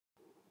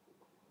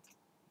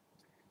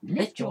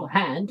lift your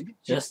hand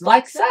just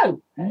like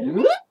so,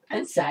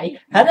 and say,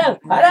 hello,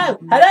 hello,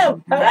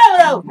 hello,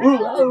 hello,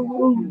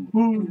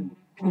 hello.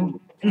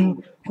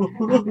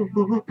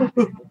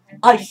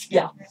 I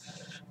scale.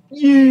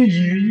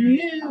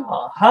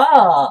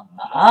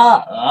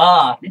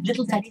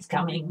 Little Teddy's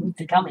coming.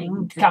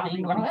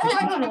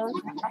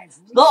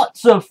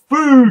 Lots of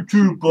food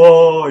to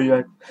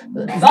buy.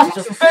 Lots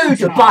of food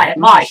to buy at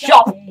my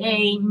shop.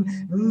 Name.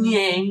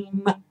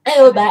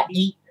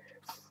 Everybody.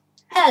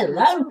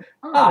 Hello,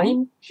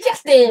 I'm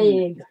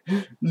Justin.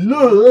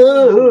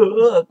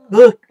 Look.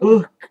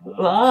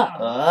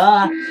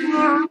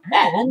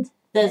 And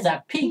there's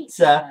a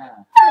pizza.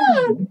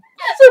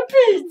 There's a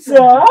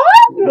pizza.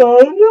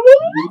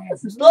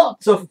 There's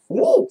lots of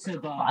food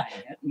at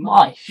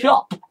my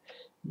shop.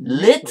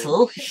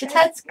 Little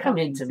shitheads come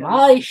into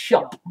my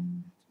shop.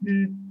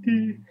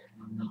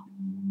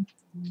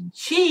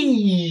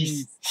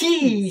 Cheese,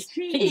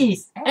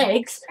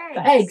 eggs,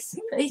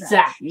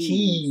 pizza,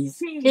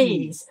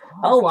 cheese.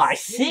 Oh, I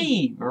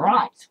see,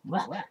 right.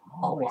 Well,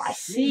 oh, I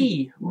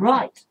see,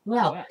 right.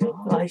 Well,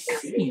 I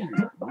see,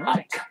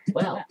 right.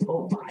 Well,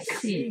 oh, I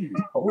see.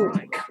 Oh,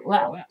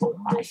 well,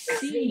 I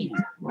see,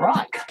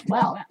 right.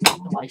 Well,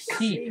 I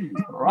see,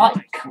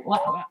 right.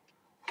 Well,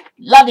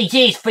 lovely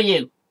cheese for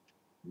you.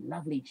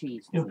 Lovely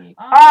cheese for you.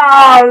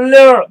 Ah,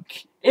 look!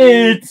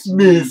 It's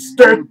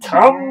Mr.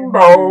 Tumble!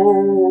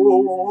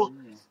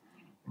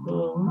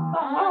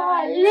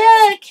 Ah,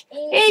 look!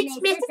 It's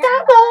Mr.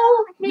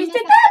 Tumble!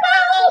 Mr.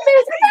 Tumble!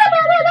 Mr.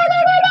 Tumble!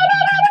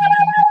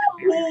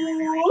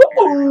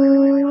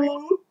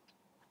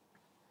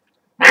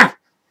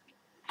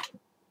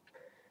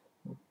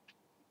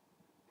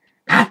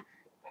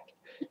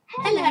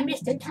 Hello,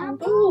 Mr.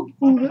 Tumble.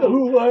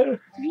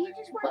 You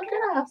just woken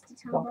up, Mr.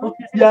 Tumble.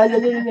 Yeah.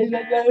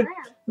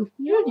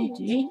 You need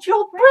to eat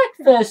your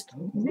breakfast.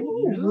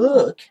 Ooh,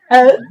 look,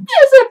 and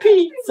there's a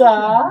pizza.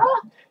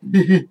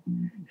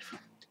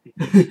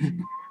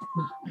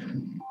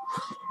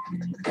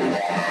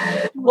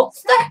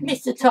 What's that,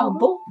 Mr.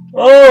 Tumble?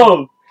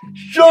 Oh,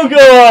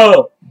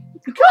 sugar.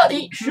 You can't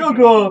eat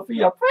sugar for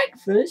your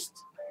breakfast.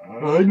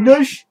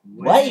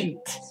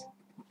 Wait.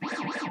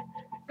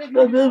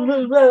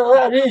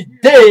 That is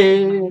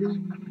dead.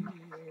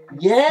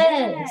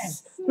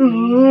 Yes.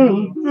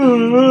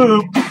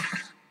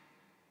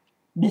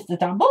 Mr.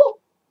 Tumble?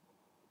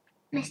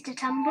 Mr.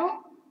 Tumble?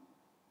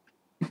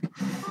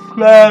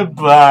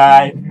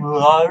 Bye-bye.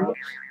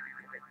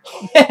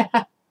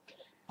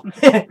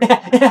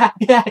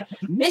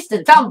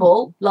 Mr.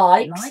 Tumble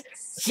likes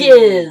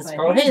cheers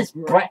for his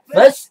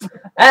breakfast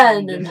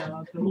and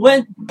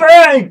went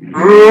bang.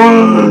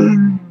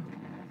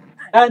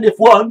 And if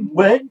one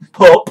went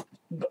pop,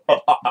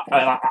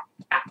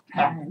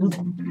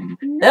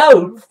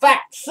 no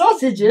fat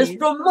sausages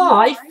from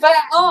my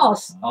fat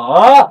ass.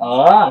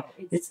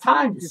 It's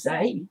time to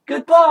say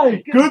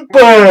goodbye.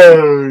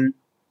 Goodbye.